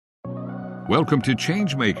Welcome to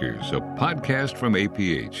Changemakers, a podcast from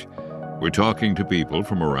APH. We're talking to people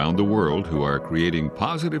from around the world who are creating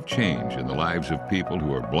positive change in the lives of people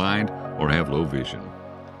who are blind or have low vision.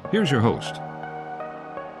 Here's your host.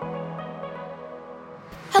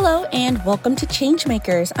 Hello and welcome to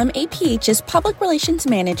Changemakers. I'm APH's Public Relations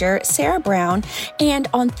Manager, Sarah Brown, and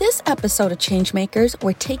on this episode of Changemakers,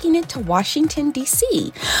 we're taking it to Washington,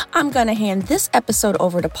 D.C. I'm going to hand this episode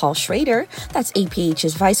over to Paul Schrader, that's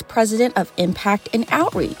APH's Vice President of Impact and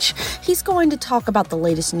Outreach. He's going to talk about the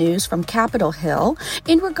latest news from Capitol Hill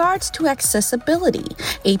in regards to accessibility,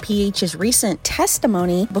 APH's recent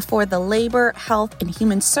testimony before the Labor, Health, and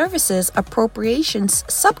Human Services Appropriations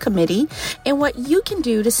Subcommittee, and what you can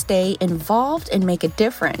do to stay involved and make a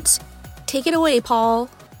difference. Take it away, Paul.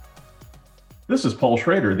 This is Paul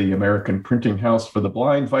Schrader, the American Printing House for the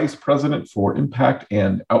Blind Vice President for Impact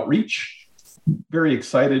and Outreach. Very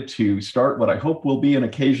excited to start what I hope will be an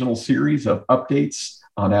occasional series of updates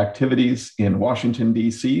on activities in Washington,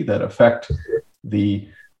 D.C. that affect the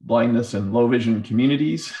blindness and low vision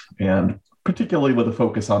communities, and particularly with a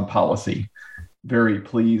focus on policy. Very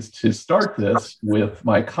pleased to start this with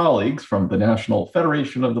my colleagues from the National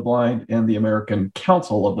Federation of the Blind and the American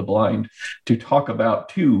Council of the Blind to talk about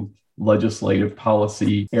two legislative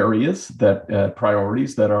policy areas that are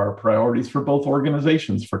priorities for both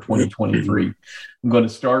organizations for 2023. I'm going to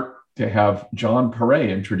start to have John Perret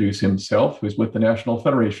introduce himself, who's with the National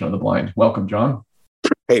Federation of the Blind. Welcome, John.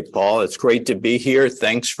 Hey, Paul. It's great to be here.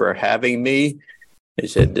 Thanks for having me. I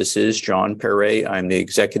said, this is John Perret. I'm the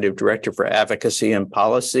Executive Director for Advocacy and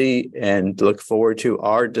Policy, and look forward to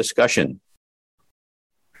our discussion.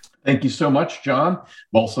 Thank you so much, John. I'm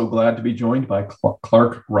also glad to be joined by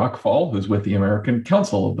Clark Rockfall, who's with the American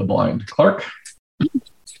Council of the Blind. Clark? Good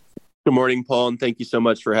morning, Paul, and thank you so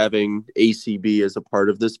much for having ACB as a part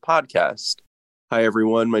of this podcast. Hi,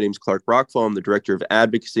 everyone. My name is Clark Rockfall. I'm the Director of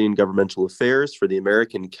Advocacy and Governmental Affairs for the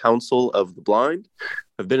American Council of the Blind.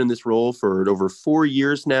 I've been in this role for over 4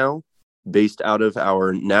 years now, based out of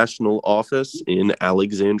our national office in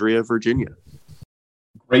Alexandria, Virginia.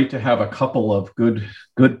 Great to have a couple of good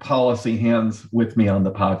policy hands with me on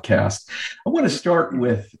the podcast. I want to start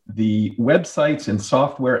with the Websites and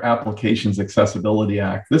Software Applications Accessibility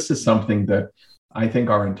Act. This is something that I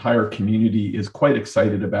think our entire community is quite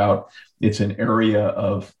excited about. It's an area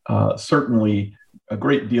of certainly a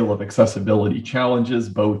great deal of accessibility challenges,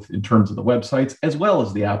 both in terms of the websites as well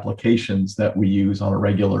as the applications that we use on a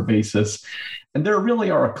regular basis. And there really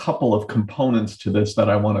are a couple of components to this that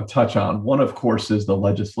I want to touch on. One, of course, is the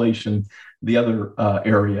legislation. The other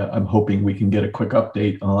area I'm hoping we can get a quick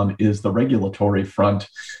update on is the regulatory front,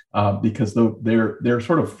 because they're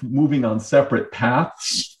sort of moving on separate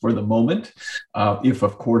paths for the moment. If,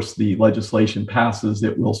 of course, the legislation passes,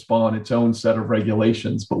 it will spawn its own set of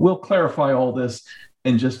regulations. But we'll clarify all this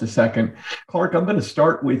in just a second. Clark, I'm going to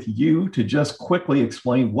start with you to just quickly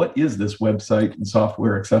explain what is this Website and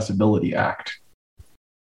Software Accessibility Act?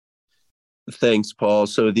 Thanks, Paul.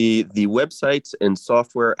 So the Websites and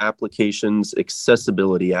Software Applications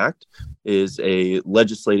Accessibility Act is a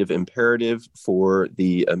legislative imperative for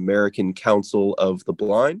the American Council of the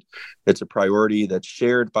Blind. It's a priority that's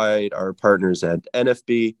shared by our partners at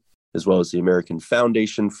NFB, as well as the American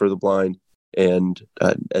Foundation for the Blind, and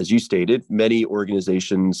as you stated, many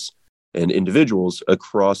organizations and individuals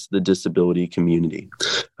across the disability community.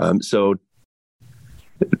 So,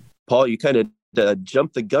 Paul, you kind of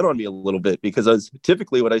jumped the gun on me a little bit, because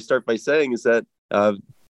typically what I start by saying is that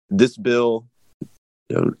this bill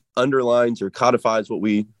underlines or codifies what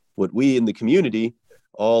we in the community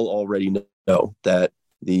all already know, that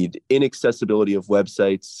the inaccessibility of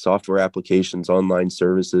websites, software applications, online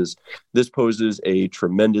services, this poses a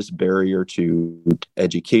tremendous barrier to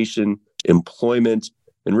education, employment,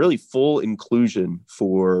 and really full inclusion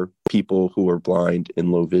for people who are blind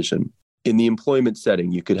and low vision. In the employment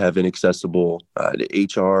setting, you could have inaccessible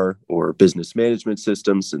HR or business management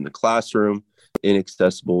systems in the classroom,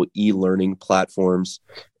 inaccessible e-learning platforms.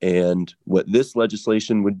 And what this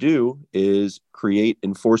legislation would do is create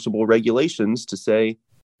enforceable regulations to say,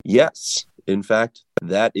 yes, in fact,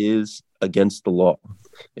 that is against the law.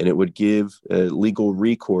 And it would give legal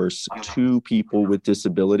recourse to people with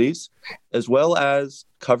disabilities, as well as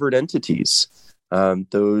covered entities.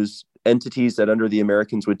 Those entities that under the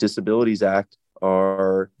Americans with Disabilities Act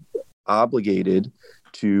are obligated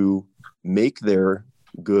to make their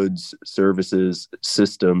goods, services,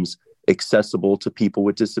 systems accessible to people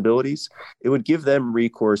with disabilities. It would give them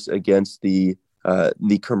recourse against the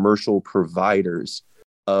commercial providers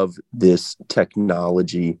of this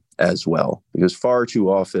technology as well. Because far too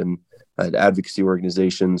often at advocacy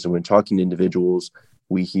organizations and when talking to individuals,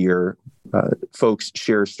 we hear folks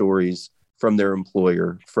share stories from their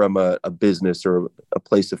employer, from a business or a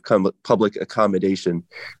place of public accommodation,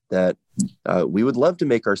 that we would love to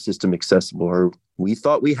make our system accessible, or we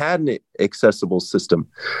thought we had an accessible system,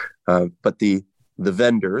 but the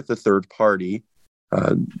vendor, the third party,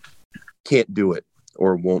 can't do it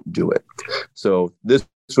or won't do it. So this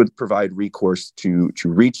would provide recourse to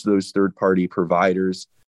reach those third party providers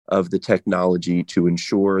of the technology to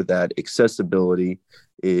ensure that accessibility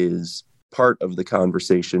is part of the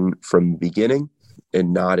conversation from the beginning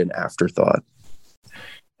and not an afterthought.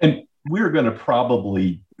 And we're going to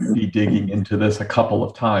probably be digging into this a couple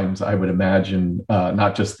of times, I would imagine,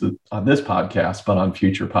 not just on this podcast, but on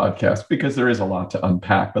future podcasts, because there is a lot to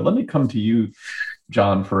unpack. But let me come to you,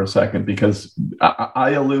 John, for a second, because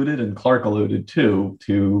I alluded and Clark alluded to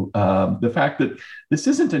the fact that this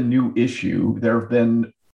isn't a new issue. There have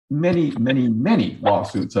been many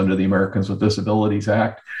lawsuits under the Americans with Disabilities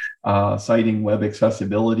Act, citing web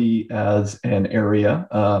accessibility as an area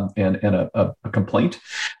and a complaint.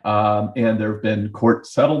 And there have been court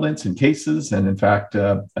settlements and cases. And in fact,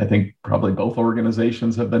 I think probably both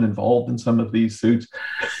organizations have been involved in some of these suits.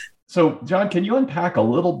 So, John, can you unpack a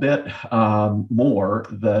little bit more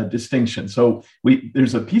the distinction? So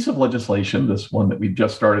there's a piece of legislation, this one that we've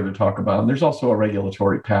just started to talk about, and there's also a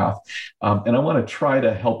regulatory path. And I want to try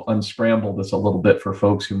to help unscramble this a little bit for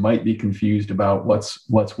folks who might be confused about what's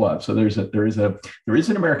what. So there is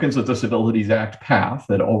an Americans with Disabilities Act path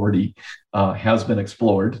that already has been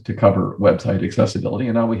explored to cover website accessibility,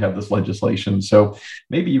 and now we have this legislation. So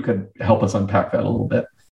maybe you could help us unpack that a little bit.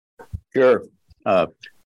 Sure.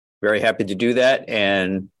 Very happy to do that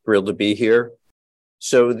and thrilled to be here.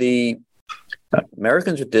 So the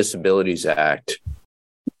Americans with Disabilities Act,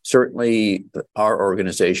 certainly our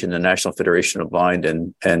organization, the National Federation of Blind,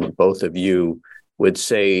 and both of you would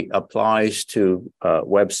say applies to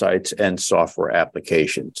websites and software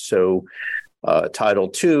applications. So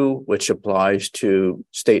Title II, which applies to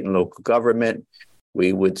state and local government,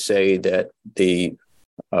 we would say that the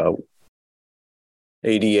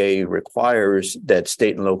ADA requires that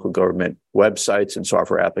state and local government websites and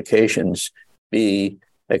software applications be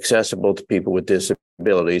accessible to people with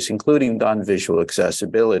disabilities, including non-visual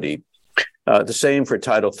accessibility. The same for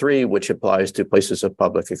Title III, which applies to places of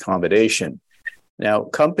public accommodation. Now,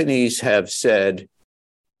 companies have said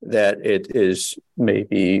that it is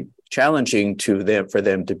maybe challenging for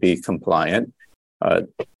them to be compliant,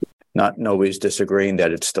 not always disagreeing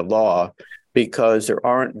that it's the law, because there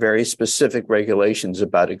aren't very specific regulations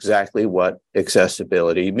about exactly what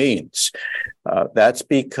accessibility means. That's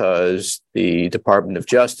because the Department of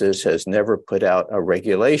Justice has never put out a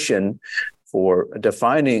regulation for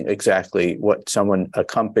defining exactly what a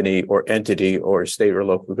company or entity or state or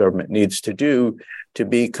local government needs to do to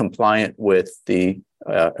be compliant with the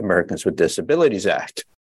Americans with Disabilities Act.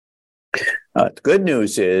 The good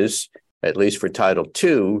news is, at least for Title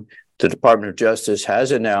II, the Department of Justice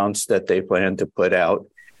has announced that they plan to put out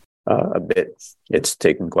it's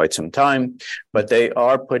taken quite some time, but they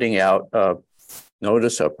are putting out a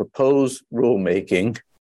notice of proposed rulemaking.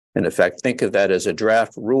 In effect, think of that as a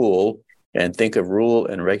draft rule and think of rule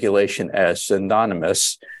and regulation as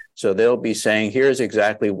synonymous. So they'll be saying, here's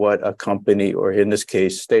exactly what a company, or in this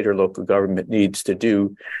case, state or local government, needs to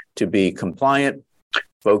do to be compliant.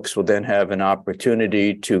 Folks will then have an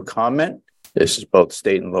opportunity to comment. This is both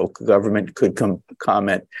state and local government could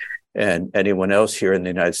comment, and anyone else here in the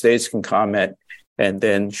United States can comment. And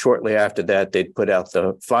then shortly after that, they'd put out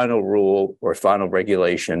the final rule or final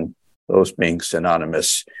regulation, those being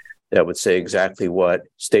synonymous, that would say exactly what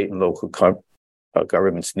state and local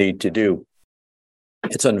governments need to do.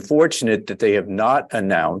 It's unfortunate that they have not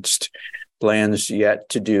announced plans yet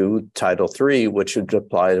to do Title III, which would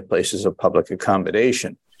apply to places of public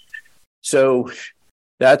accommodation. So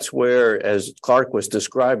that's where, as Clark was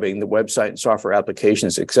describing, the Website and Software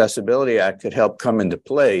Applications Accessibility Act could help come into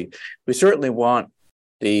play. We certainly want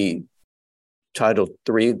the Title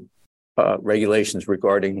III regulations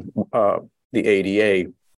regarding the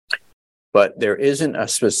ADA, but there isn't a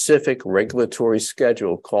specific regulatory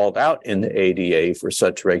schedule called out in the ADA for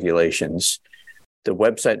such regulations. The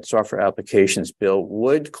Website and Software Applications Bill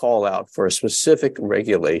would call out for a specific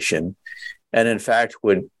regulation, and in fact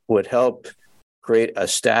would help create a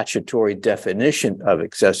statutory definition of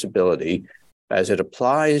accessibility as it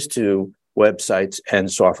applies to websites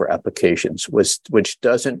and software applications, which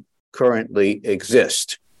doesn't currently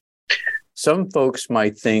exist. Some folks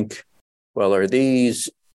might think, well, are these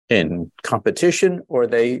in competition or are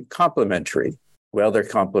they complementary? Well, they're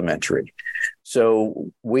complementary.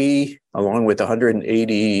 So we, along with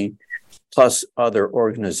 180 plus other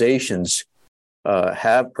organizations,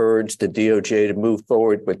 have urged the DOJ to move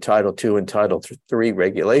forward with Title II and Title III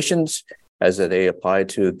regulations as they apply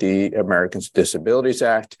to the Americans with Disabilities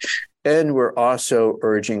Act. And we're also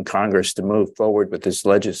urging Congress to move forward with this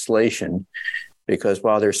legislation because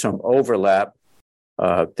while there's some overlap,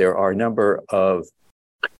 there are a number of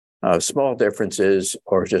small differences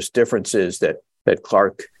or just differences that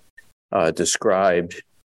Clark described,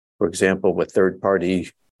 for example, with third-party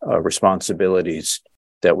responsibilities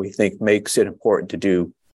that we think makes it important to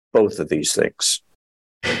do both of these things.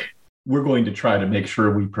 We're going to try to make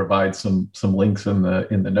sure we provide some links in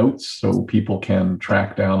the notes so people can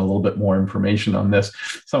track down a little bit more information on this.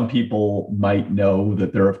 Some people might know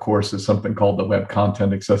that there, of course, is something called the Web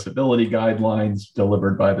Content Accessibility Guidelines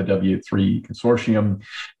delivered by the W3 Consortium.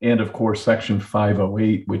 And of course, Section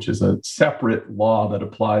 508, which is a separate law that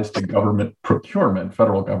applies to government procurement,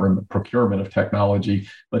 federal government procurement of technology,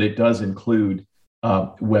 but it does include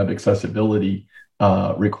web accessibility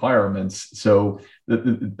requirements. So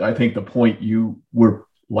I think the point you were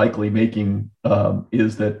likely making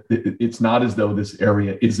is that it's not as though this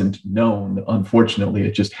area isn't known. Unfortunately,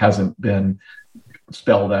 it just hasn't been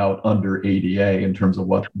spelled out under ADA in terms of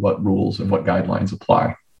what rules and what guidelines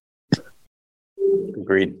apply.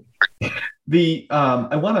 Agreed.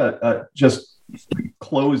 I want to just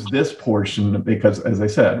close this portion because, as I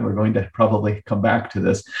said, we're going to probably come back to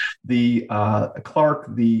this.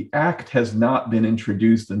 Clark, the act has not been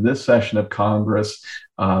introduced in this session of Congress.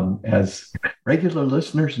 As regular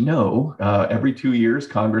listeners know, every 2 years,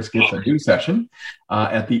 Congress gets a new session.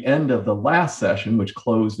 At the end of the last session, which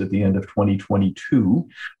closed at the end of 2022,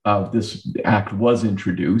 this act was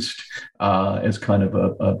introduced as kind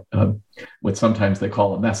of a what sometimes they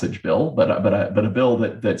call a message bill, but a bill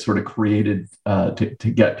that sort of created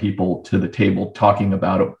to get people to the table talking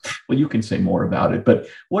about it. Well, you can say more about it, but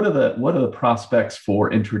what are the prospects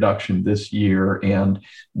for introduction this year, and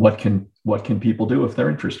what can people do if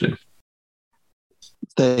they're interested?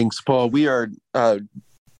 Thanks, Paul. We are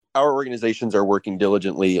our organizations are working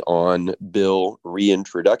diligently on bill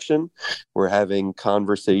reintroduction. We're having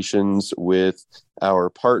conversations with our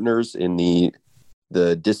partners in the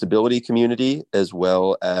disability community as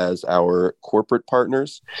well as our corporate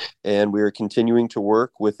partners. And we are continuing to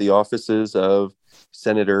work with the offices of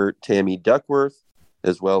Senator Tammy Duckworth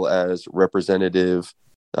as well as Representative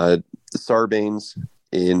Sarbanes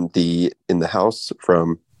in the House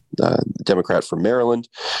from Democrat from Maryland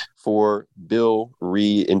for bill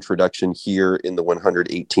reintroduction here in the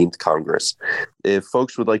 118th Congress. If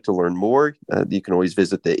folks would like to learn more, you can always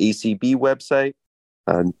visit the ACB website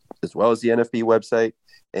as well as the NFB website,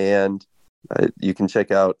 and you can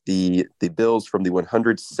check out the bills from the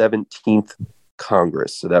 117th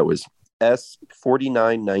Congress. So that was S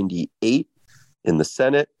 4998 in the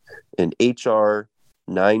Senate and HR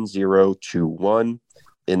 9021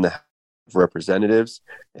 in the House of Representatives.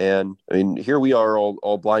 And I mean, here we are,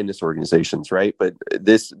 all blindness organizations, right? But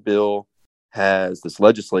this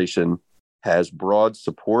legislation has broad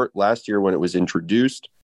support. Last year when it was introduced,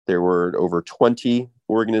 there were over 20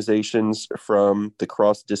 organizations from the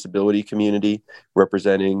cross-disability community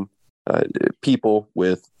representing people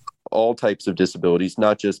with all types of disabilities,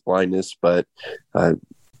 not just blindness, but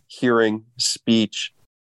hearing, speech,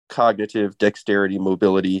 cognitive, dexterity,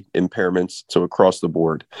 mobility impairments, so across the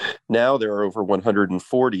board. Now there are over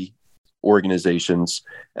 140 organizations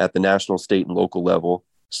at the national, state, and local level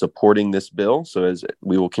supporting this bill. So as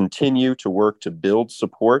we will continue to work to build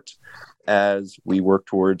support as we work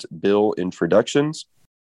towards bill introductions.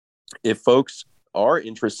 If folks are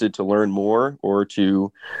interested to learn more or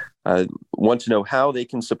to want to know how they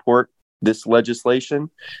can support this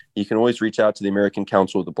legislation, you can always reach out to the American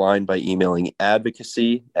Council of the Blind by emailing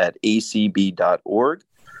advocacy@acb.org.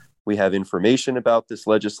 We have information about this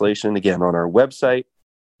legislation, again, on our website.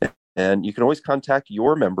 And you can always contact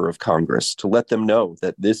your member of Congress to let them know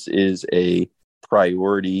that this is a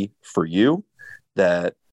priority for you,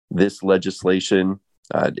 that this legislation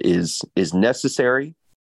is necessary.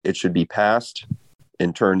 It should be passed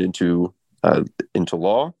and turned into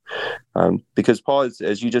law. Because, Paul,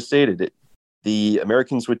 as you just stated, the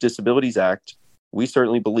Americans with Disabilities Act, we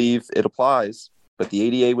certainly believe it applies, but the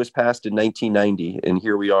ADA was passed in 1990, and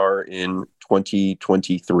here we are in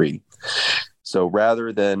 2023. So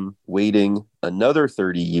rather than waiting another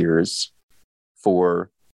 30 years for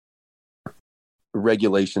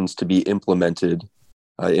regulations to be implemented,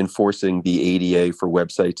 enforcing the ADA for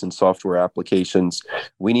websites and software applications,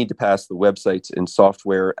 we need to pass the Websites and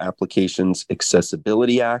Software Applications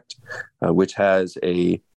Accessibility Act, which has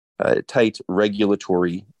a tight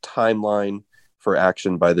regulatory timeline for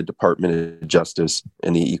action by the Department of Justice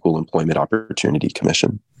and the Equal Employment Opportunity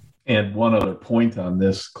Commission. And one other point on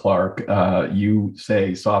this, Clark, you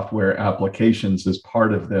say software applications is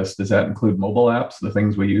part of this. Does that include mobile apps, the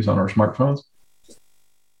things we use on our smartphones?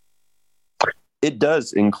 It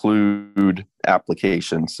does include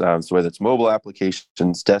applications, so whether it's mobile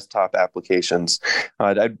applications, desktop applications.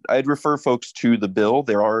 I'd refer folks to the bill.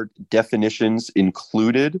 There are definitions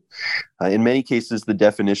included. In many cases, the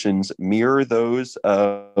definitions mirror those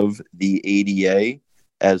of the ADA,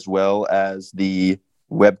 as well as the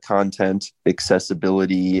Web Content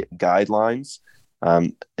Accessibility Guidelines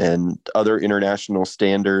and other international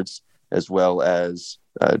standards, as well as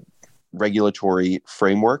regulatory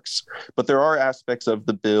frameworks. But there are aspects of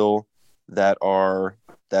the bill that are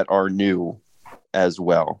new as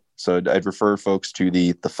well. So I'd refer folks to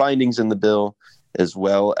the findings in the bill as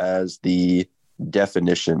well as the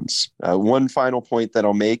definitions. One final point that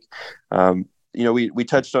I'll make, we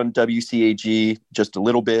touched on WCAG just a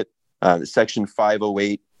little bit, Section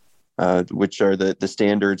 508, which are the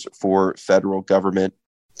standards for federal government.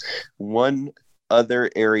 One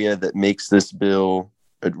other area that makes this bill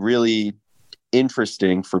really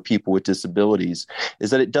interesting for people with disabilities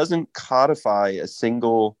is that it doesn't codify a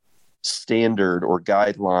single standard or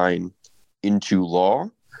guideline into law.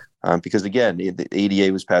 Because again, the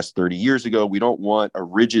ADA was passed 30 years ago. We don't want a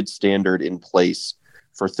rigid standard in place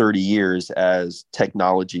for 30 years as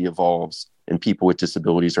technology evolves and people with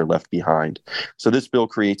disabilities are left behind. So this bill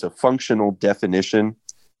creates a functional definition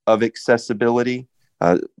of accessibility,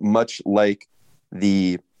 much like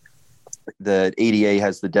the ADA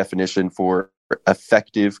has the definition for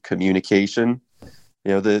effective communication.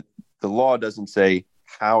 The law doesn't say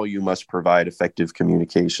how you must provide effective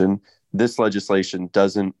communication. This legislation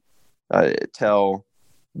doesn't tell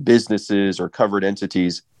businesses or covered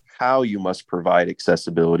entities how you must provide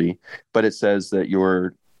accessibility, but it says that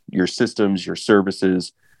your systems, your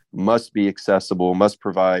services must be accessible, must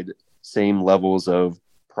provide same levels of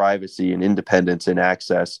privacy and independence and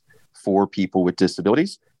access for people with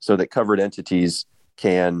disabilities, so that covered entities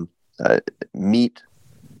can meet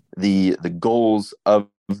the goals of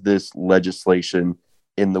this legislation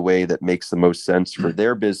in the way that makes the most sense for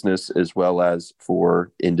their business as well as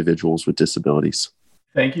for individuals with disabilities.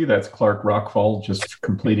 Thank you. That's Clark Rockfall, just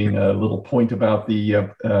completing a little point about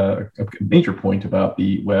a major point about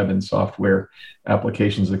the Web and Software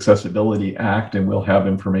Applications Accessibility Act, and we'll have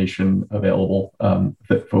information available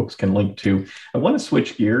that folks can link to. I want to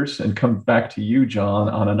switch gears and come back to you, John,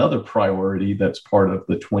 on another priority that's part of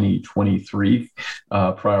the 2023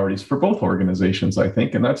 priorities for both organizations, I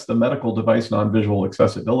think, and that's the Medical Device Non-Visual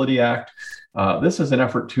Accessibility Act. This is an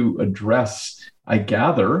effort to address, I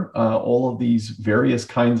gather, all of these various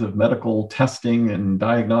kinds of medical testing and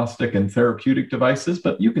diagnostic and therapeutic devices,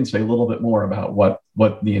 but you can say a little bit more about what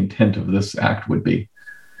the intent of this act would be.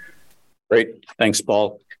 Great. Thanks,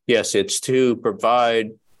 Paul. Yes, it's to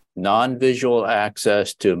provide non-visual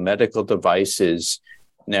access to medical devices.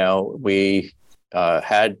 Now, we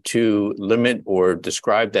had to limit or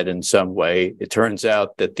describe that in some way. It turns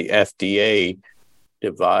out that the FDA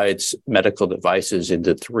divides medical devices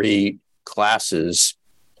into three classes.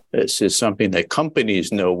 This is something that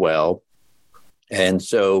companies know well. And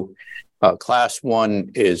so class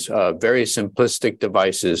one is very simplistic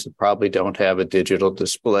devices that probably don't have a digital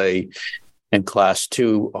display. And class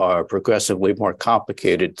two are progressively more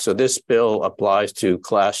complicated. So this bill applies to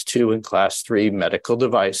class two and class three medical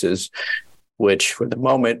devices, which for the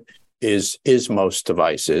moment is most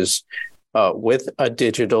devices with a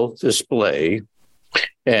digital display,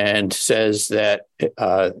 and says that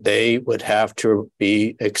they would have to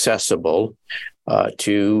be accessible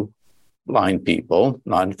to blind people,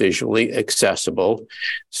 non-visually accessible.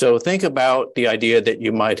 So think about the idea that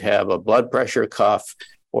you might have a blood pressure cuff,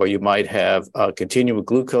 or you might have a continuous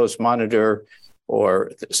glucose monitor,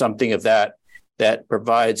 or something of that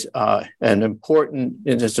provides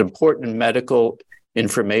important medical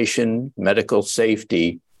information, medical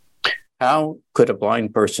safety. How could a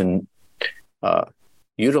blind person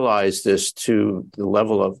utilize this to the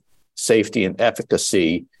level of safety and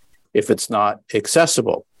efficacy if it's not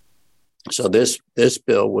accessible? So this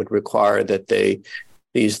bill would require that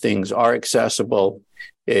these things are accessible.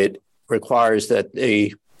 It requires that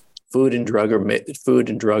the Food and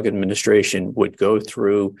Drug Administration would go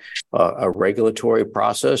through a regulatory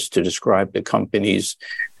process to describe to companies,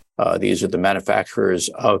 these are the manufacturers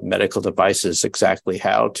of medical devices, exactly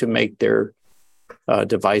how to make their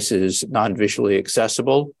devices non-visually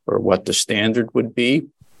accessible, or what the standard would be.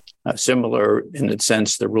 Similar in the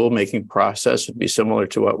sense, the rulemaking process would be similar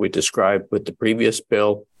to what we described with the previous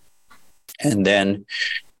bill. And then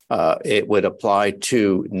it would apply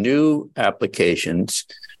to new applications.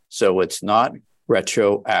 So it's not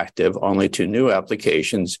retroactive only to new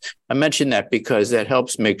applications. I mention that because that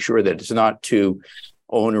helps make sure that it's not too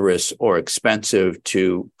onerous or expensive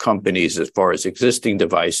to companies as far as existing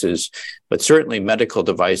devices, but certainly medical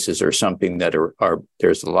devices are something that are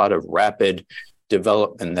there's a lot of rapid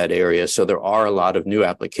development in that area. So there are a lot of new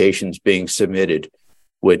applications being submitted,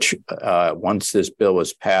 which once this bill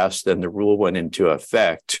was passed and the rule went into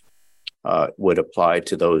effect, would apply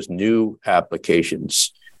to those new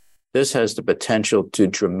applications. This has the potential to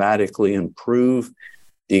dramatically improve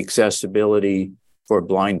the accessibility for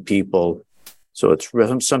blind people. So it's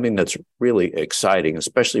something that's really exciting,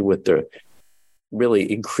 especially with the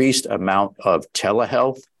really increased amount of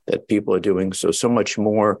telehealth that people are doing. So much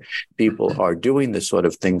more people are doing this sort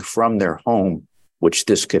of thing from their home, which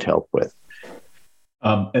this could help with.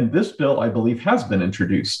 And this bill, I believe, has been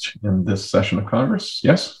introduced in this session of Congress.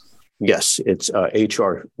 Yes? Yes, it's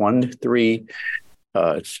H.R.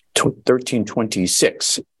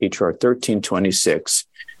 1326, H.R. 1326,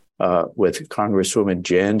 with Congresswoman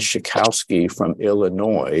Jan Schakowsky from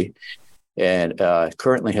Illinois, and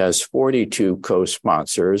currently has 42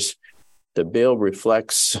 co-sponsors. The bill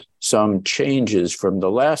reflects some changes from the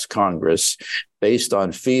last Congress based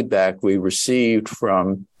on feedback we received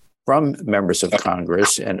from members of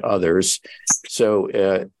Congress and others.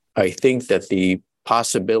 So I think that the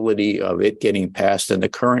possibility of it getting passed in the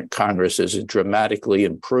current Congress is dramatically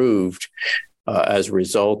improved as a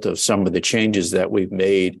result of some of the changes that we've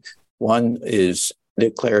made. One is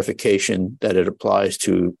the clarification that it applies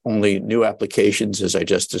to only new applications, as I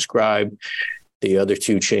just described. The other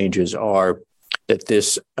two changes are that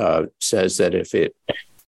this says that if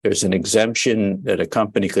there's an exemption that a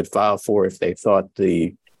company could file for if they thought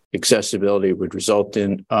the accessibility would result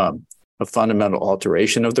in a fundamental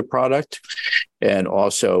alteration of the product. And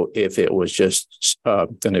also, if it was just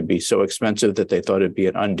going to be so expensive that they thought it'd be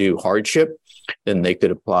an undue hardship, then they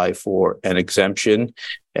could apply for an exemption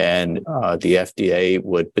and the FDA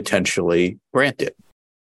would potentially grant it.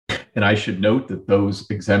 And I should note that those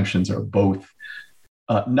exemptions are both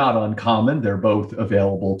not uncommon. They're both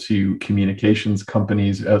available to communications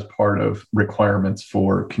companies as part of requirements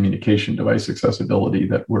for communication device accessibility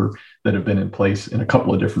that have been in place in a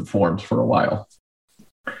couple of different forms for a while.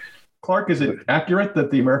 Clark, is it accurate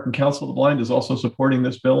that the American Council of the Blind is also supporting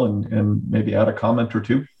this bill and maybe add a comment or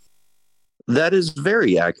two? That is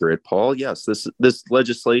very accurate, Paul. Yes, this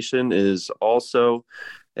legislation is also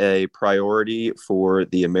a priority for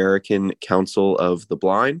the American Council of the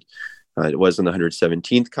Blind. It was in the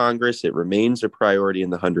 117th Congress. It remains a priority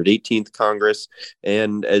in the 118th Congress.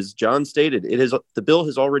 And as John stated, the bill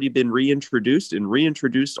has already been reintroduced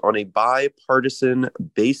on a bipartisan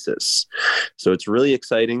basis. So it's really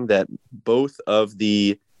exciting that both of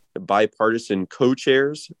the bipartisan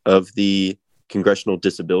co-chairs of the Congressional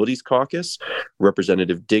Disabilities Caucus,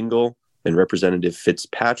 Representative Dingell and Representative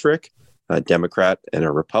Fitzpatrick, a Democrat and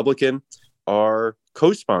a Republican, are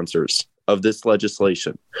co-sponsors of this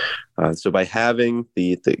legislation. So by having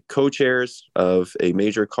the co-chairs of a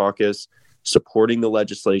major caucus supporting the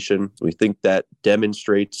legislation, we think that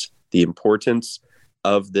demonstrates the importance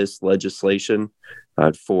of this legislation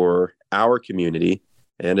for our community.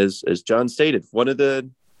 And as John stated, one of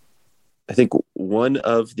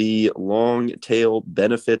the long tail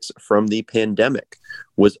benefits from the pandemic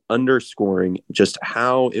was underscoring just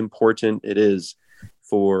how important it is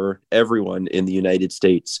for everyone in the United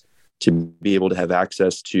States to be able to have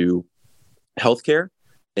access to healthcare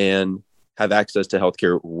and have access to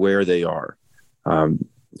healthcare where they are.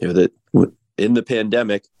 In the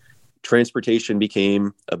pandemic, transportation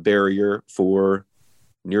became a barrier for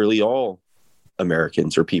nearly all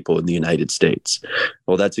Americans or people in the United States.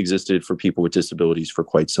 Well, that's existed for people with disabilities for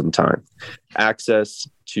quite some time. Access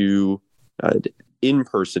to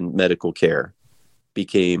in-person medical care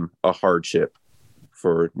became a hardship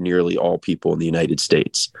for nearly all people in the United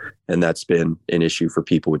States. And that's been an issue for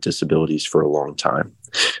people with disabilities for a long time.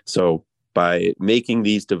 So by making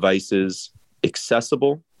these devices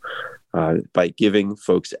accessible, by giving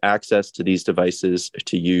folks access to these devices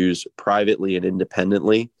to use privately and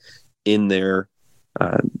independently in their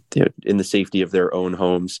in the safety of their own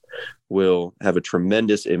homes, will have a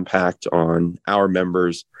tremendous impact on our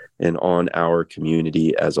members and on our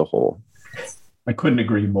community as a whole. I couldn't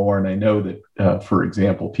agree more. And I know that, for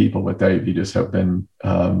example, people with diabetes have been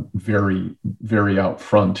very, very out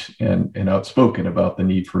front and outspoken about the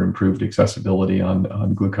need for improved accessibility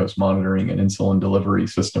on glucose monitoring and insulin delivery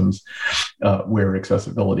systems where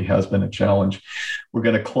accessibility has been a challenge. We're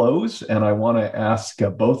going to close, and I want to ask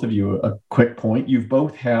both of you a quick point. You've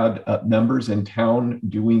both had members in town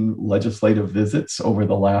doing legislative visits over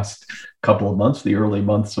the last couple of months, the early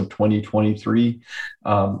months of 2023.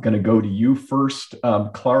 Going to go to you first,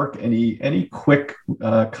 Clark. Any quick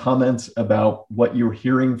comments about what you're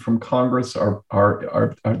hearing from Congress? Are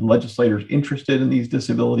legislators interested in these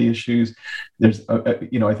disability issues? There's,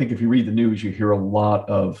 I think if you read the news, you hear a lot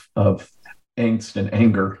of angst and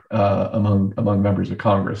anger among members of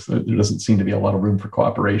Congress. There doesn't seem to be a lot of room for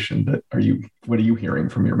cooperation. But what are you hearing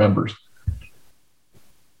from your members?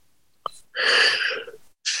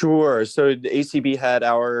 Sure. So the ACB had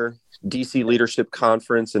our DC Leadership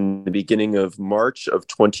Conference in the beginning of March of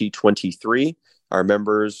 2023. Our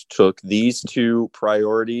members took these two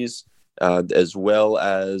priorities, as well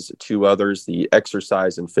as two others, the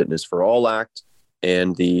Exercise and Fitness for All Act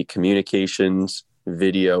and the Communications,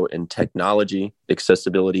 Video, and Technology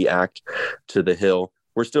Accessibility Act, to the Hill.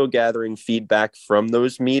 We're still gathering feedback from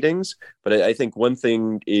those meetings, but I think one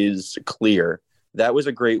thing is clear. That was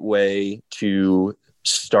a great way to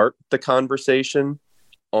start the conversation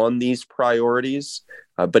on these priorities,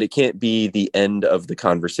 but it can't be the end of the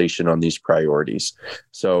conversation on these priorities.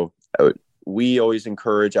 So we always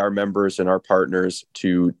encourage our members and our partners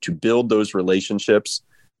to build those relationships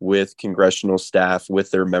with congressional staff, with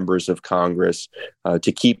their members of Congress,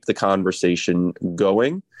 to keep the conversation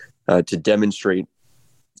going, to demonstrate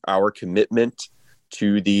our commitment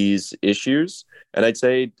to these issues. And I'd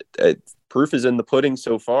say proof is in the pudding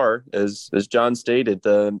so far. As John stated,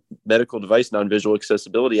 the Medical Device Non-Visual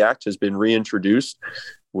Accessibility Act has been reintroduced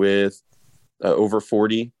with over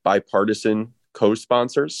 40 bipartisan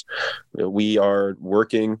co-sponsors. We are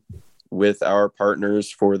working with our partners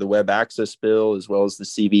for the Web Access Bill, as well as the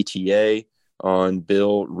CVTA, on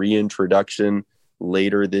bill reintroduction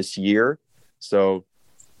later this year. So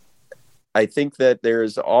I think that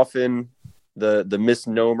there's often the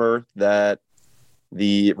misnomer that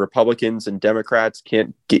the Republicans and Democrats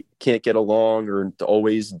can't get along or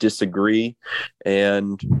always disagree,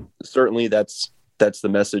 and certainly that's the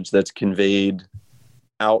message that's conveyed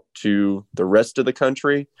out to the rest of the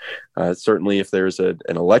country. Certainly, if there's an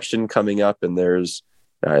election coming up and there's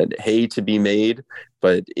hay to be made,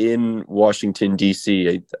 but in Washington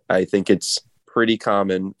D.C., I think it's pretty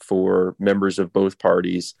common for members of both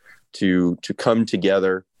parties to come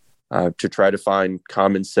together to try to find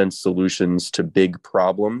common sense solutions to big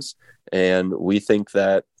problems. And we think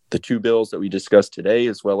that the two bills that we discussed today,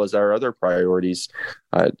 as well as our other priorities,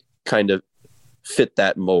 kind of fit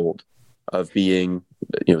that mold of being,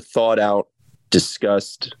 thought out,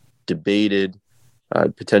 discussed, debated,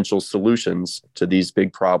 potential solutions to these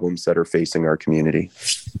big problems that are facing our community.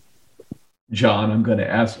 John, I'm going to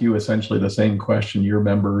ask you essentially the same question. Your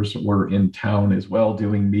members were in town as well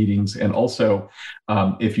doing meetings. And also,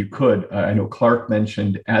 if you could, I know Clark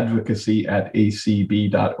mentioned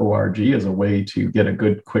advocacy@acb.org as a way to get a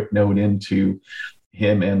good quick note into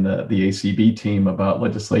him and the ACB team about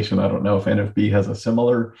legislation. I don't know if NFB has a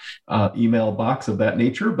similar email box of that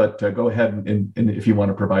nature, but go ahead and if you want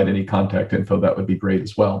to provide any contact info, that would be great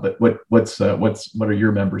as well. But what are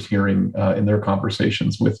your members hearing in their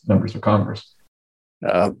conversations with members of Congress?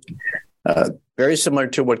 Very similar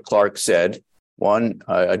to what Clark said. One,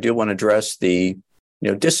 I do want to address the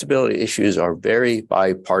disability issues are very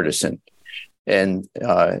bipartisan. And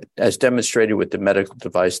as demonstrated with the Medical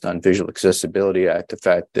Device Non-Visual Accessibility Act, the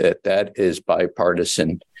fact that is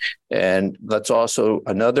bipartisan. And that's also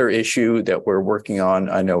another issue that we're working on.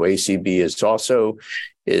 I know ACB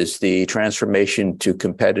is the Transformation to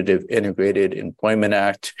Competitive Integrated Employment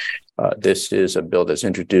Act. This is a bill that's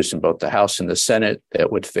introduced in both the House and the Senate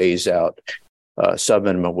that would phase out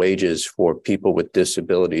subminimum wages for people with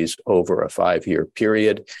disabilities over a 5-year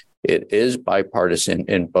period. It is bipartisan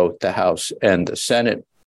in both the House and the Senate.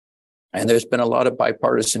 And there's been a lot of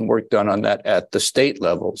bipartisan work done on that at the state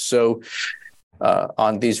level. So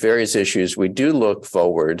on these various issues, we do look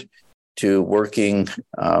forward to working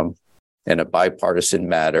in a bipartisan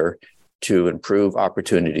manner to improve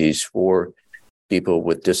opportunities for people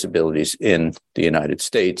with disabilities in the United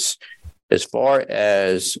States. As far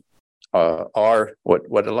as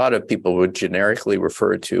what a lot of people would generically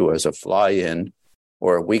refer to as a fly-in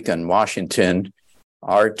or a week in Washington,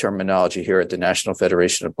 our terminology here at the National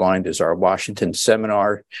Federation of Blind is our Washington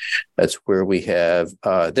Seminar. That's where we have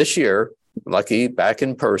this year, lucky back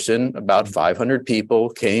in person, about 500 people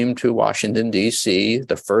came to Washington, D.C.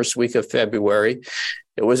 the first week of February.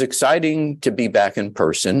 it was exciting to be back in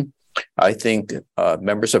person. I think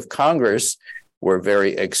members of Congress were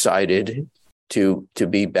very excited to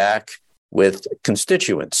be back with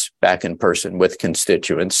constituents, back in person with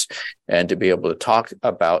constituents, and to be able to talk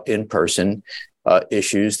about in person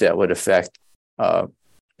issues that would affect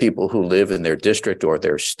people who live in their district or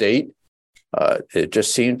their state. It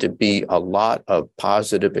just seemed to be a lot of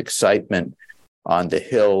positive excitement on the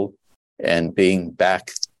Hill and being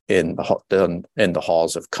back in the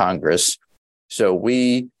halls of Congress. So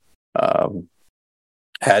we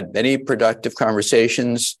had many productive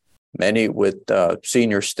conversations, many with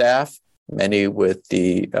senior staff, many with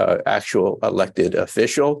the actual elected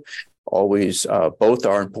official. Always, both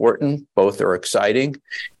are important, both are exciting.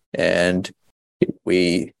 And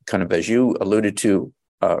we kind of, as you alluded to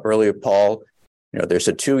earlier, Paul, there's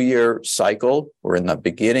a 2-year cycle. We're in the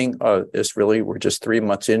beginning of this, really. We're just 3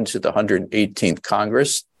 months into the 118th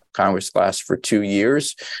Congress. Congress lasts for 2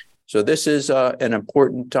 years. So this is an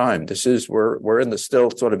important time. We're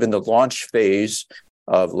still sort of in the launch phase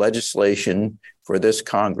of legislation for this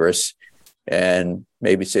Congress. And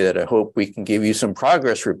maybe say that I hope we can give you some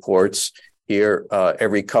progress reports here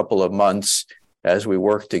every couple of months as we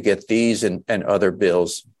work to get these and other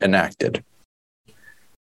bills enacted.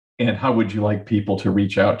 And how would you like people to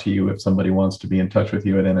reach out to you if somebody wants to be in touch with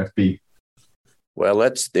you at NFB?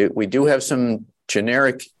 Well, we do have some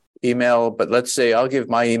generic email, but let's say I'll give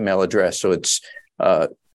my email address. So it's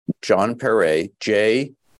John Pare,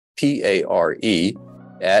 JPARE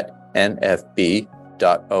 @nfb.org.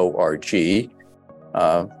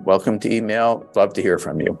 Welcome to email. Love to hear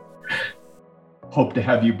from you. Hope to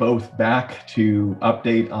have you both back to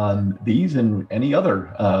update on these and any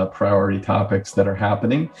other priority topics that are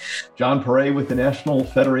happening. John Pare with the National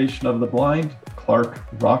Federation of the Blind, Clark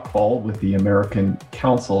Rockfall with the American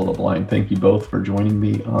Council of the Blind. Thank you both for joining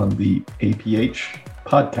me on the APH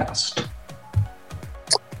podcast.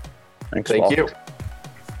 Thanks, Thank Paul. you.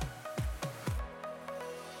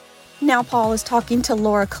 Now Paul is talking to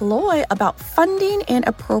Laura Killoy about funding and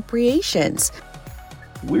appropriations.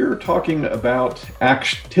 We're talking about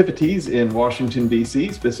activities in Washington,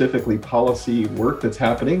 D.C., specifically policy work that's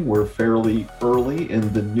happening. We're fairly early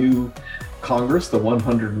in the new Congress, the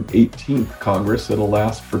 118th Congress. It'll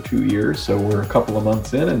last for 2 years, so we're a couple of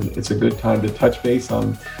months in, and it's a good time to touch base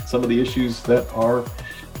on some of the issues that are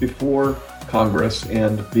before Congress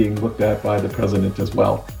and being looked at by the president as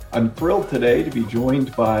well. I'm thrilled today to be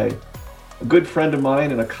joined by a good friend of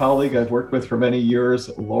mine and a colleague I've worked with for many years,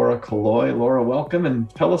 Laura Killoy. Laura, welcome, and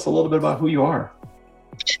tell us a little bit about who you are.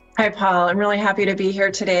 Hi, Paul. I'm really happy to be here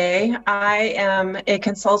today. I am a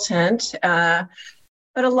consultant, but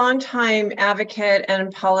a longtime advocate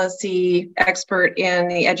and policy expert in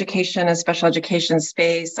the education and special education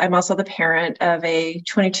space. I'm also the parent of a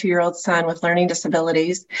 22-year-old son with learning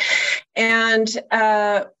disabilities. And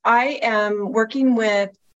I am working with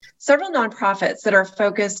several nonprofits that are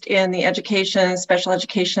focused in the education, special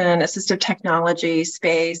education, assistive technology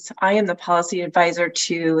space. I am the policy advisor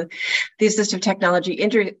to the Assistive Technology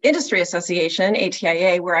Industry Association,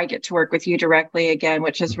 ATIA, where I get to work with you directly again,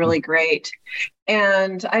 which is really great.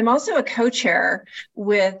 And I'm also a co-chair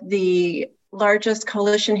with the largest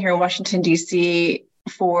coalition here in Washington, D.C.,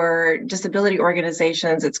 for disability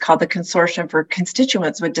organizations. It's called the Consortium for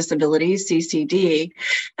Constituents with Disabilities, CCD.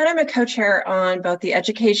 And I'm a co-chair on both the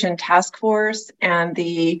Education Task Force and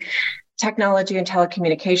the Technology and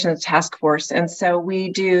Telecommunications Task Force. And so we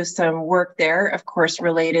do some work there, of course,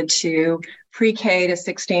 related to pre-K to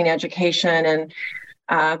 16 education. And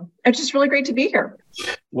it's just really great to be here.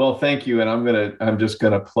 Well, thank you. And I'm just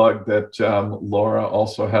gonna plug that Laura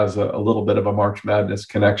also has a little bit of a March Madness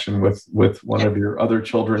connection with one of your other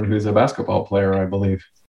children who's a basketball player, I believe.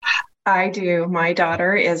 I do. My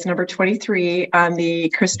daughter is number 23 on the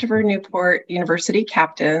Christopher Newport University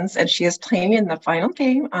Captains, and she is playing in the final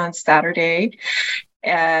game on Saturday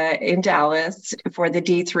in Dallas for the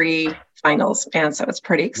D3 finals. And so it's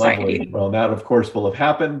pretty exciting. Lovely. Well, that, of course, will have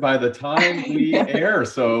happened by the time we air.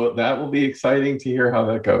 So that will be exciting to hear how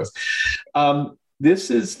that goes.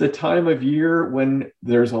 This is the time of year when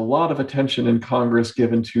there's a lot of attention in Congress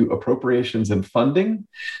given to appropriations and funding.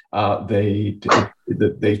 They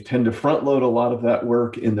tend to front load a lot of that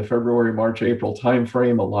work in the February, March, April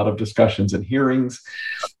timeframe, a lot of discussions and hearings.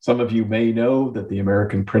 Some of you may know that the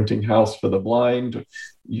American Printing House for the Blind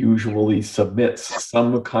usually submits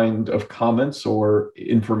some kind of comments or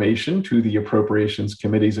information to the appropriations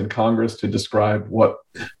committees in Congress to describe what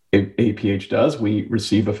APH does. We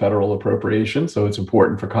receive a federal appropriation, so it's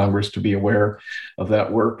important for Congress to be aware of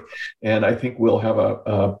that work. And I think we'll have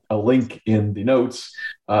a link in the notes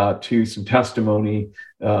to some testimony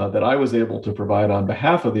that I was able to provide on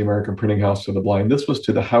behalf of the American Printing House for the Blind. This was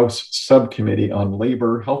to the House Subcommittee on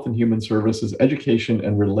Labor, Health and Human Services, Education,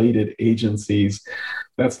 and Related Agencies.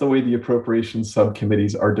 That's the way the appropriations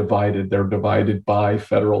subcommittees are divided. They're divided by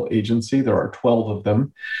federal agency. There are 12 of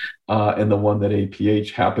them. And the one that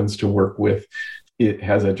APH happens to work with, it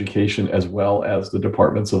has education as well as the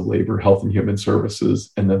Departments of Labor, Health and Human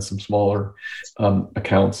Services, and then some smaller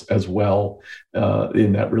accounts as well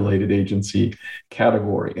in that related agency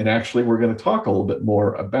category. And actually, we're going to talk a little bit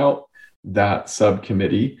more about that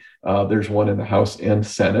subcommittee. There's one in the House and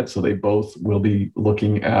Senate, so they both will be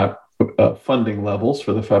looking at funding levels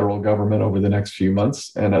for the federal government over the next few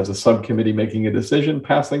months, and as a subcommittee making a decision,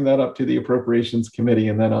 passing that up to the Appropriations Committee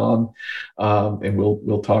and then on. And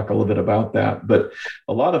we'll talk a little bit about that. But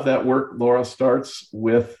a lot of that work, Laura, starts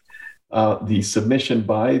with the submission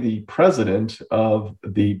by the president of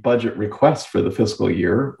the budget request for the fiscal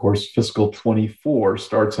year. Of course, fiscal 24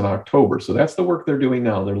 starts in October. So that's the work they're doing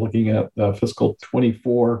now. They're looking at the fiscal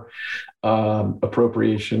 24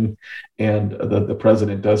 appropriation, and the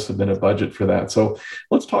president does submit a budget for that. So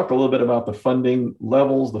let's talk a little bit about the funding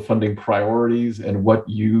levels, the funding priorities, and what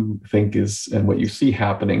you think is and what you see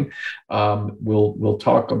happening. We'll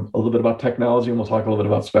talk a little bit about technology, and we'll talk a little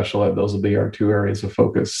bit about special ed. Those will be our two areas of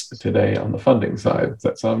focus today on the funding side. Does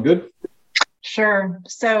that sound good? Sure.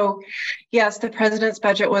 So, yes, the president's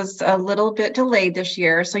budget was a little bit delayed this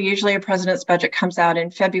year. So usually a president's budget comes out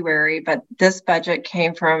in February, but this budget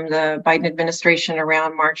came from the Biden administration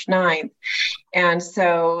around March 9th. And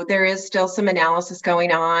so there is still some analysis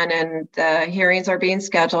going on, and the hearings are being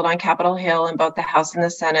scheduled on Capitol Hill in both the House and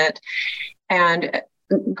the Senate. And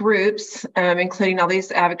groups, including all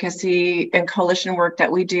these advocacy and coalition work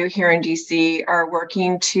that we do here in DC, are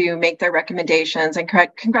working to make their recommendations. And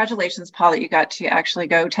congratulations, Paul, that you got to actually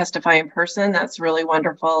go testify in person. That's really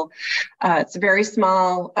wonderful. It's a very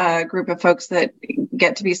small group of folks that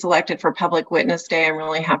get to be selected for Public Witness Day. I'm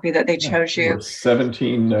really happy that they chose you.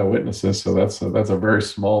 17 witnesses, so that's a very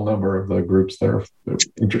small number of the groups that are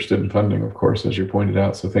interested in funding, of course, as you pointed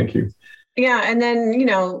out. So thank you. Yeah. And then,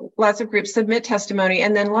 lots of groups submit testimony,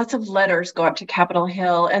 and then lots of letters go up to Capitol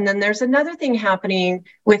Hill. And then there's another thing happening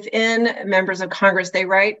within members of Congress. They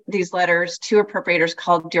write these letters to appropriators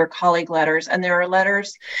called Dear Colleague letters. And there are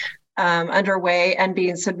letters underway and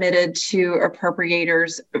being submitted to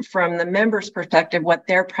appropriators from the members' perspective, what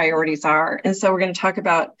their priorities are. And so we're going to talk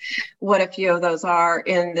about what a few of those are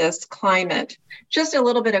in this climate. Just a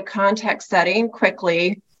little bit of context setting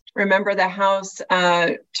quickly. Remember, the House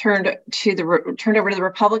turned over to the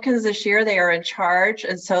Republicans this year. They are in charge,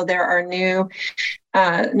 and so there are new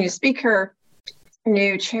speaker,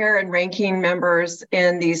 new chair, and ranking members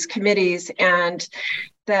in these committees. And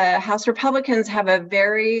the House Republicans have a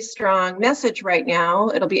very strong message right now.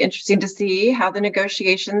 It'll be interesting to see how the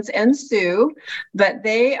negotiations ensue, but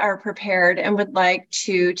they are prepared and would like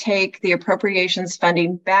to take the appropriations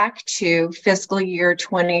funding back to fiscal year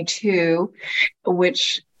 22,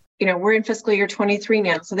 which we're in fiscal year 23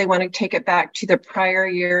 now, so they want to take it back to the prior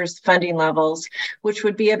year's funding levels, which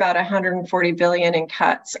would be about $140 billion in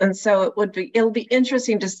cuts. And so it'll be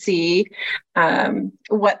interesting to see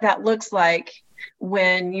what that looks like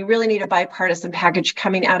when you really need a bipartisan package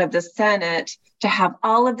coming out of the Senate to have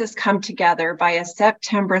all of this come together by a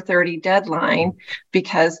September 30 deadline,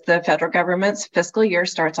 because the federal government's fiscal year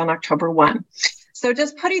starts on October 1. So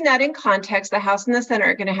just putting that in context, the House and the Senate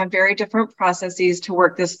are going to have very different processes to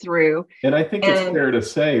work this through. And I think it's fair to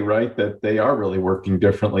say, right, that they are really working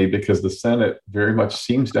differently, because the Senate very much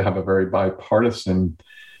seems to have a very bipartisan,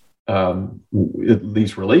 at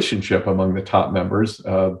least relationship among the top members,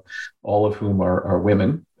 all of whom are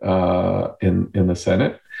women in the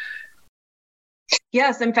Senate.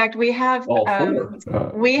 Yes, in fact, we have all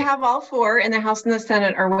four in the House and the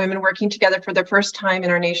Senate are women working together for the first time in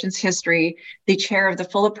our nation's history. The chair of the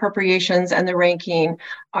full appropriations and the ranking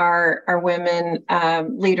are women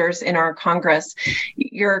leaders in our Congress.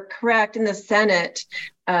 You're correct. In the Senate,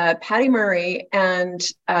 Patty Murray and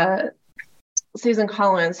Susan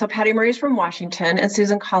Collins. So Patty Murray is from Washington and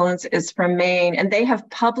Susan Collins is from Maine, and they have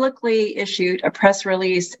publicly issued a press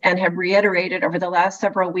release and have reiterated over the last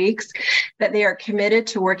several weeks that they are committed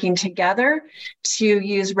to working together to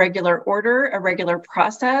use regular order, a regular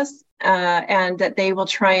process, and that they will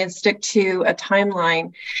try and stick to a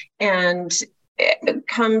timeline and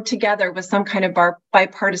come together with some kind of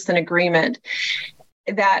bipartisan agreement.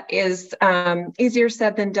 that is easier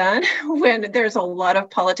said than done when there's a lot of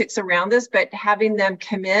politics around this, but having them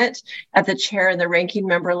commit at the chair and the ranking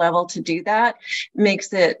member level to do that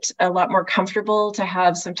makes it a lot more comfortable to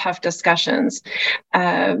have some tough discussions.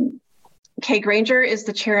 Kay Granger is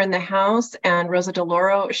the chair in the House, and Rosa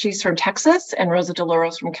DeLauro, she's from Texas, and Rosa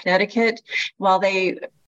DeLauro's from Connecticut. While they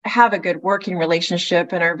have a good working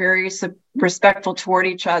relationship and are very respectful toward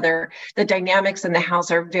each other, the dynamics in the House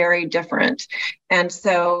are very different. And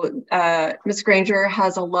so Ms. Granger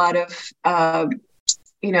has a lot of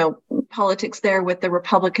politics there with the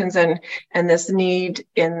Republicans and this need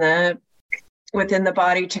within the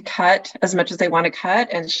body to cut as much as they want to cut.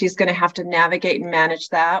 And she's going to have to navigate and manage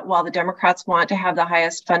that, while the Democrats want to have the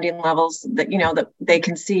highest funding levels that they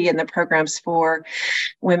can see in the programs for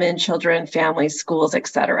women, children, families, schools, et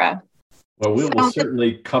cetera. Well, we will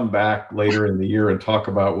certainly come back later in the year and talk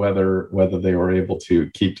about whether they were able to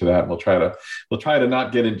keep to that. We'll try to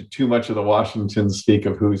not get into too much of the Washington speak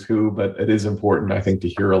of who's who, but it is important, I think, to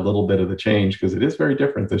hear a little bit of the change, because it is very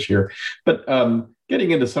different this year. But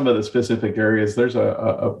getting into some of the specific areas, there's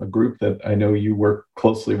a group that I know you work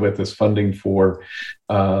closely with is funding for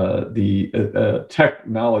the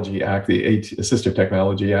Technology Act, the Assistive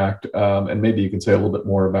Technology Act, and maybe you can say a little bit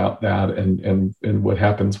more about that and what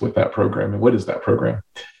happens with that program, and what is that program?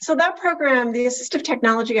 So that program, the Assistive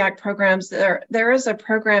Technology Act programs, there is a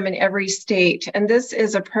program in every state, and this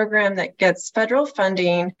is a program that gets federal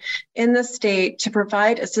funding in the state to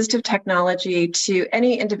provide assistive technology to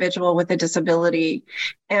any individual with a disability.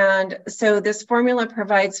 And so this formula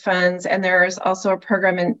provides funds, and there is also a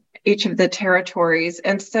program in each of the territories.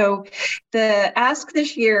 And so the ask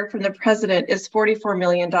this year from the president is $44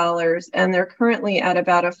 million, and they're currently at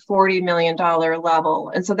about a $40 million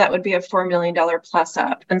level. And so that would be a $4 million plus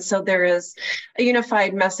up. And so there is a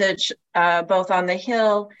unified message both on the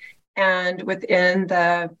Hill and within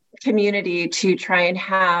the community to try and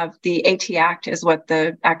have the AT Act is what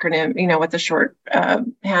the acronym, what the short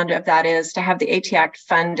hand of that is, to have the AT Act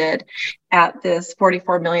funded at this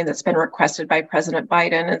 $44 million that's been requested by President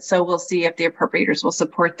Biden. And so we'll see if the appropriators will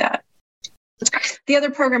support that. The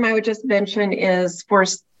other program I would just mention is for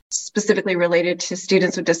specifically related to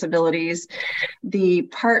students with disabilities, the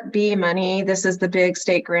Part B money. This is the big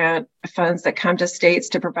state grant funds that come to states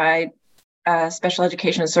to provide special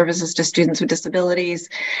education services to students with disabilities.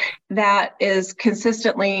 That is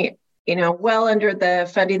consistently, well under the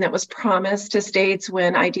funding that was promised to states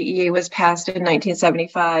when IDEA was passed in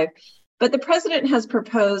 1975. But the president has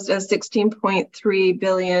proposed a $16.3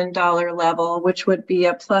 billion level, which would be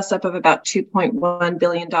a plus up of about $2.1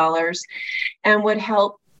 billion, and would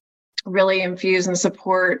help really infuse and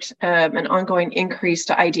support an ongoing increase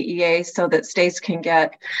to IDEA so that states can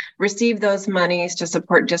receive those monies to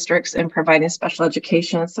support districts in providing special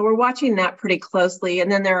education. So we're watching that pretty closely.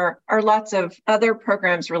 And then there are lots of other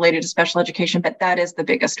programs related to special education, but that is the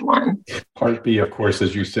biggest one. Part B, of course,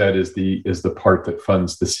 as you said, is the part that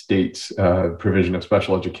funds the state's provision of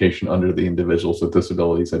special education under the Individuals with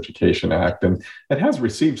Disabilities Education Act. And it has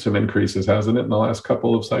received some increases, hasn't it, in the last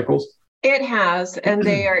couple of cycles? It has, and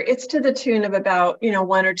it's to the tune of about,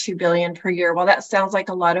 1 or 2 billion per year. Well, that sounds like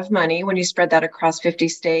a lot of money when you spread that across 50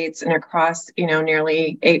 states and across,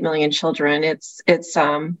 nearly 8 million children. We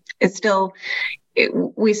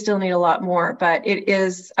still need a lot more, but it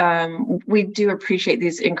is, we do appreciate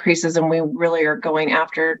these increases, and we really are going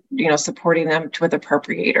after, supporting them with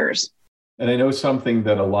appropriators. And I know something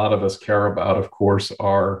that a lot of us care about, of course,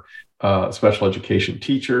 are special education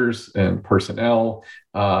teachers and personnel.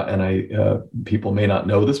 People may not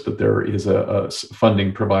know this, but there is a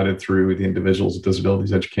funding provided through the Individuals with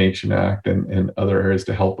Disabilities Education Act and other areas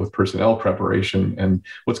to help with personnel preparation. And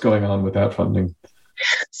what's going on with that funding?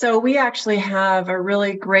 So we actually have a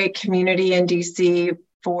really great community in DC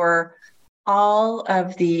for all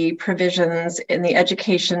of the provisions in the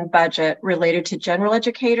education budget related to general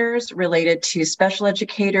educators, related to special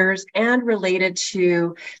educators, and related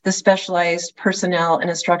to the specialized personnel and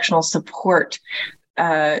instructional support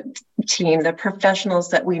team, the professionals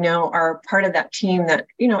that we know are part of that team that,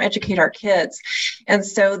 educate our kids. And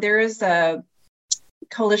so there is a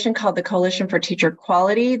coalition called the Coalition for Teacher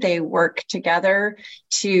Quality. They work together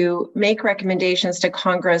to make recommendations to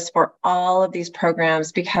Congress for all of these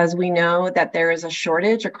programs, because we know that there is a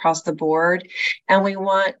shortage across the board, and we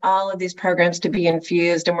want all of these programs to be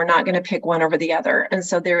infused, and we're not going to pick one over the other. And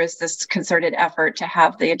so there is this concerted effort to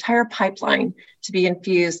have the entire pipeline to be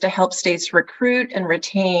infused to help states recruit and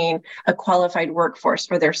retain a qualified workforce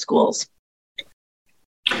for their schools.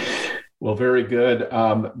 Well, very good.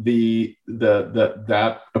 That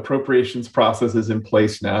appropriations process is in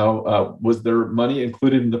place now. Was there money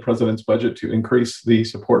included in the president's budget to increase the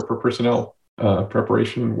support for personnel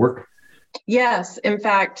preparation work? Yes, in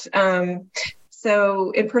fact.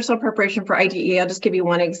 So in personal preparation for IDE, I'll just give you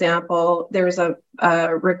one example. There's a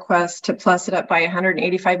request to plus it up by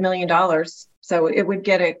 $185 million. So it would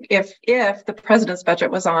get if the president's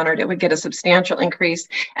budget was honored, it would get a substantial increase.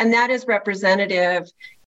 And that is representative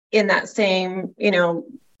in that same,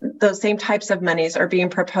 those same types of monies are being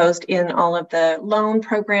proposed in all of the loan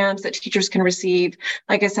programs that teachers can receive.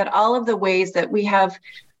 Like I said, all of the ways that we have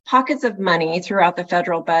pockets of money throughout the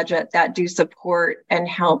federal budget that do support and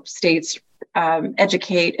help states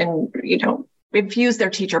educate and, infuse their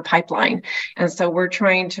teacher pipeline. And so we're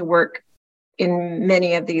trying to work in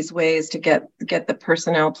many of these ways to get the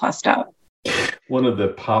personnel plussed up. One of the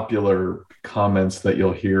popular comments that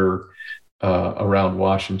you'll hear around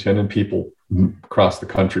Washington, and people across the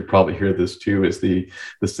country probably hear this too, is the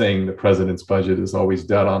saying the president's budget is always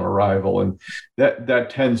dead on arrival. And that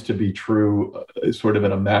tends to be true sort of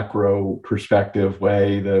in a macro perspective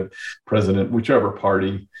way. The president, whichever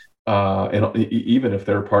party, and even if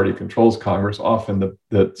their party controls Congress, often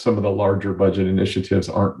some of the larger budget initiatives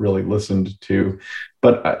aren't really listened to.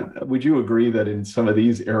 But would you agree that in some of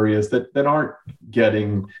these areas that aren't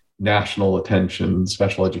getting national attention,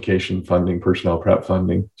 special education funding, personnel prep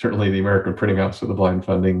funding, certainly the American Printing House for the Blind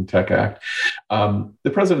funding, Tech Act,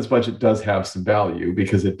 the president's budget does have some value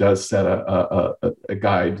because it does set a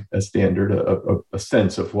guide, a standard, a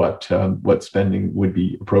sense of what spending would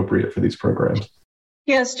be appropriate for these programs.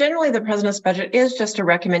 Yes, generally the president's budget is just a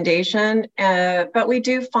recommendation, but we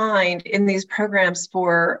do find in these programs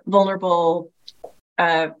for vulnerable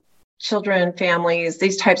children, families,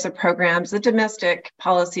 these types of programs, the domestic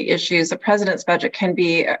policy issues, the president's budget can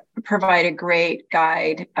provide a great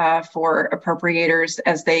guide for appropriators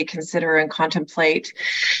as they consider and contemplate,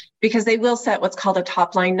 because they will set what's called a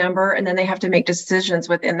top line number, and then they have to make decisions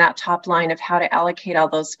within that top line of how to allocate all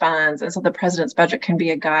those funds. And so the president's budget can be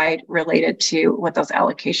a guide related to what those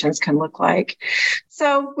allocations can look like.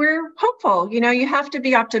 So we're hopeful. You have to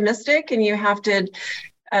be optimistic, and you have to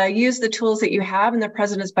use the tools that you have, and the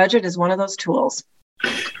president's budget is one of those tools.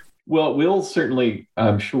 Well, we'll certainly,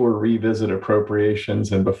 I'm sure, revisit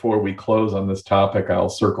appropriations. And before we close on this topic, I'll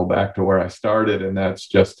circle back to where I started, and that's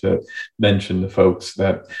just to mention to folks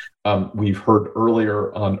that we've heard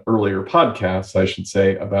earlier podcasts, I should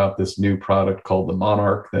say, about this new product called the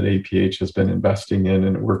Monarch that APH has been investing in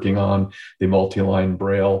and working on, the multi-line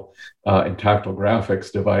Braille and tactile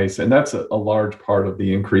graphics device. And that's a large part of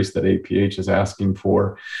the increase that APH is asking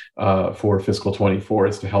for fiscal 24,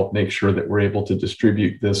 is to help make sure that we're able to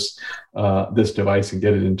distribute this device and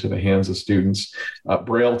get it into the hands of students.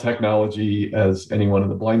 Braille technology, as anyone in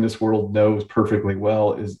the blindness world knows perfectly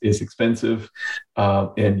well, is expensive,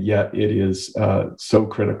 and yet it is so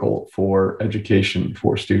critical for education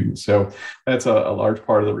for students. So that's a large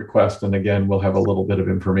part of the request. And again, we'll have a little bit of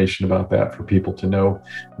information about that for people to know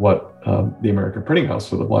what the American Printing House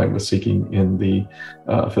for the Blind was seeking in the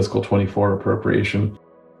fiscal 24 appropriation.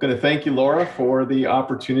 I'm going to thank you, Laura, for the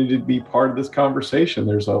opportunity to be part of this conversation.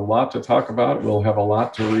 There's a lot to talk about. We'll have a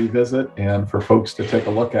lot to revisit and for folks to take a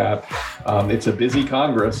look at. It's a busy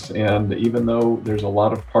Congress, and even though there's a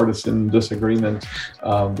lot of partisan disagreement,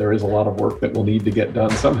 there is a lot of work that will need to get done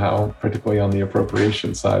somehow, particularly on the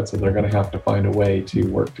appropriation side. So they're going to have to find a way to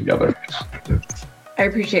work together. I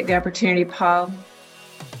appreciate the opportunity, Paul.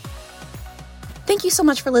 Thank you so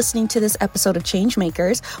much for listening to this episode of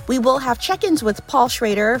Changemakers. We will have check-ins with Paul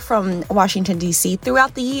Schrader from Washington, D.C.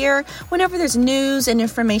 throughout the year whenever there's news and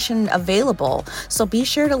information available. So be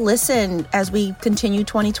sure to listen as we continue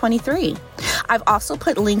 2023. I've also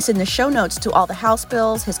put links in the show notes to all the House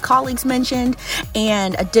bills his colleagues mentioned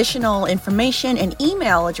and additional information and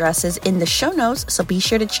email addresses in the show notes. So be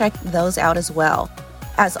sure to check those out as well.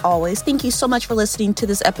 As always, thank you so much for listening to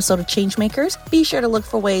this episode of Changemakers. Be sure to look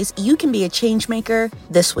for ways you can be a changemaker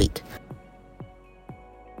this week.